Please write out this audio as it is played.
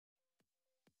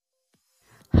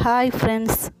Hi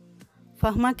friends,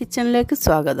 Fahma കിച്ചണിലേക്ക്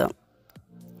സ്വാഗതം.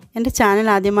 എൻ്റെ ചാനൽ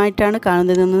ആദ്യമായിട്ടാണ്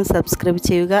കാണുന്നതെന്ന് സബ്സ്ക്രൈബ്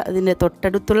ചെയ്യുക. അതിൻ്റെ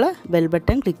തൊട്ടടുത്തുള്ള ബെൽ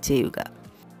ബട്ടൺ ക്ലിക്ക് ചെയ്യുക.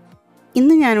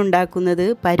 ഇന്ന് ഞാൻ ഉണ്ടാക്കുന്നത്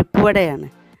പരിപ്പ് വടയാണ്.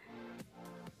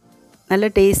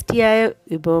 നല്ല ടേസ്റ്റിയായ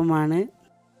വിഭവമാണ്.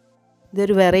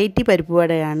 ഇതൊരു വെറൈറ്റി പരിപ്പ്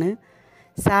വടയാണ്.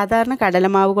 സാധാരണ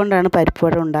കടലമാവ് കൊണ്ടാണ് പരിപ്പ്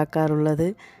വട ഉണ്ടാക്കാറുള്ളത്.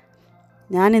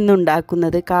 ഞാൻ ഇന്ന്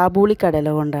ഉണ്ടാക്കുന്നത് കാബൂളി കടല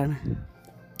കൊണ്ടാണ്.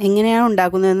 എങ്ങനെയാണ്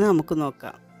ഉണ്ടാക്കുന്നതെന്ന് നമുക്ക്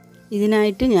നോക്കാം.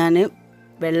 ഇതിനായിട്ട് ഞാൻ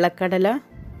വെള്ളക്കടല,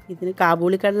 ഇതിന്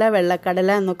കാബൂളി കടല,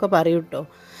 വെള്ളക്കടല എന്നൊക്കെ പറയും കേട്ടോ.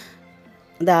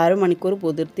 അത് 6 മണിക്കൂർ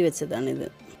കുതിർത്തി വെച്ചതാണിത്.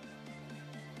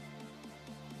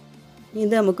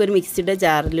 ഇത് നമുക്കൊരു മിക്സിയുടെ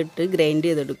ജാറിലിട്ട് ഗ്രൈൻഡ്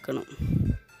ചെയ്തെടുക്കണം.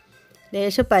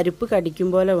 ലേശം പരിപ്പ് കടിക്കും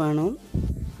പോലെ വേണം,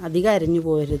 അധികം അരഞ്ഞു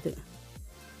പോകരുത്.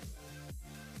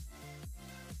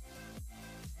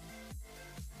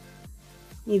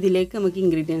 ഇതിലേക്ക് നമുക്ക്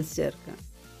ഇൻഗ്രീഡിയൻസ് ചേർക്കാം.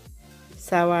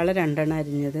 സവാള 2 എണ്ണം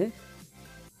അരിഞ്ഞത്,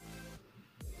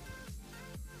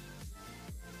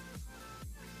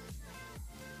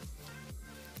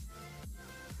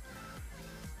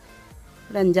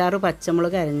 ഒരു 5-6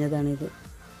 പച്ചമുളക് അരിഞ്ഞതാണിത്.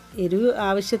 എരിവ്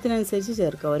ആവശ്യത്തിനനുസരിച്ച്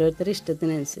ചേർക്കുക, ഓരോരുത്തരുടെ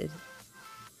ഇഷ്ടത്തിനനുസരിച്ച്.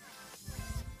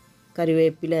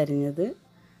 കറിവേപ്പില അരിഞ്ഞത്,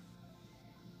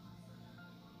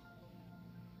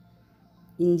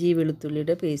 ഇഞ്ചി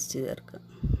വെളുത്തുള്ളിയുടെ പേസ്റ്റ് ചേർക്കുക.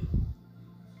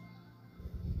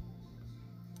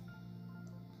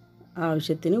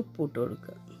 ആവശ്യത്തിന് ഉപ്പിട്ട്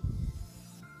കൊടുക്കുക.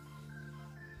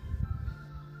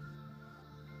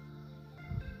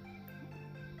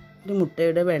 ഒരു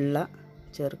മുട്ടയുടെ വെള്ള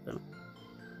ചേർക്കണം.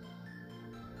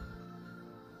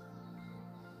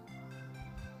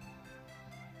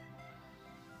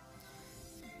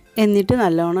 എന്നിട്ട്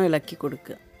നല്ലോണം ഇളക്കി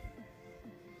കൊടുക്കുക.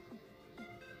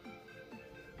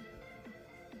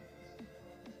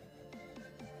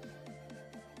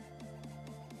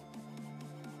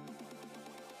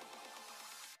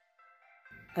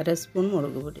 അര സ്പൂൺ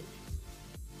മുളക് പൊടി,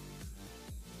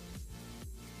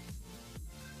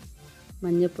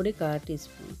 മഞ്ഞൾപ്പൊടി 1/4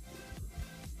 ടീസ്പൂൺ,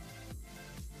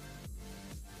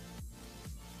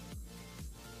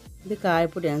 ഇത്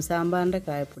കായപ്പൊടിയാണ്, സാമ്പാറിൻ്റെ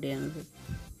കായപ്പൊടിയാണിത്.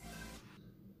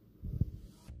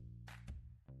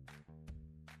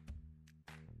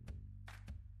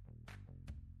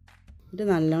 ഇത്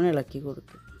നല്ലോണം ഇളക്കി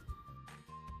കൊടുക്കുക.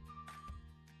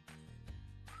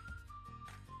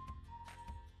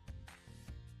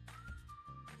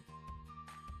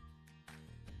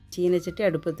 ചീനച്ചട്ടി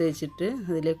അടുപ്പത്ത് വെച്ചിട്ട്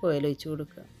അതിലേക്ക് ഓയിൽ ഒഴിച്ച്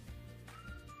കൊടുക്കുക.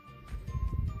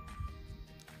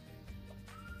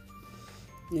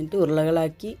 എന്നിട്ട്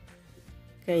ഉരുളകളാക്കി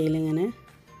കയ്യിലിങ്ങനെ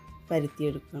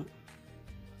പരത്തിയെടുക്കണം.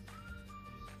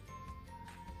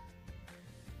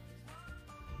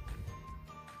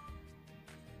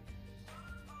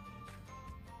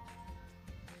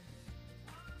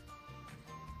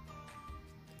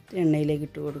 എണ്ണയിലേക്ക്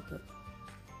ഇട്ട് കൊടുക്കുക.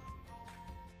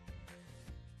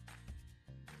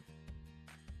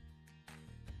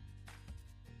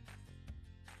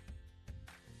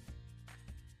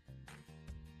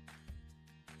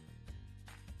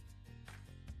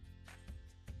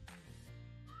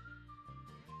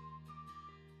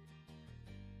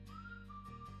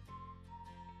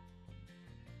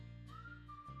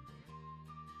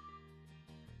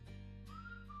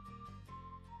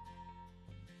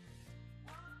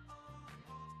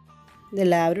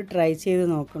 ഇതെല്ലാവരും ട്രൈ ചെയ്ത്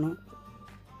നോക്കണം.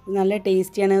 നല്ല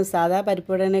ടേസ്റ്റിയാണ്. സാധാ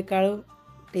പരിപ്പ് വടേനേക്കാളും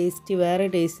ടേസ്റ്റ്, വേറെ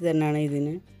ടേസ്റ്റ് തന്നെയാണ്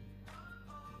ഇതിന്.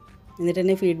 എന്നിട്ട്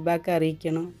തന്നെ ഫീഡ്ബാക്ക്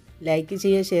അറിയിക്കണം. ലൈക്ക്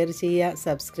ചെയ്യുക, ഷെയർ ചെയ്യുക,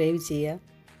 സബ്സ്ക്രൈബ് ചെയ്യുക.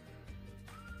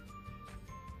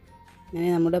 അങ്ങനെ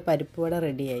നമ്മുടെ പരിപ്പ് വട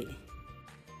റെഡിയായി.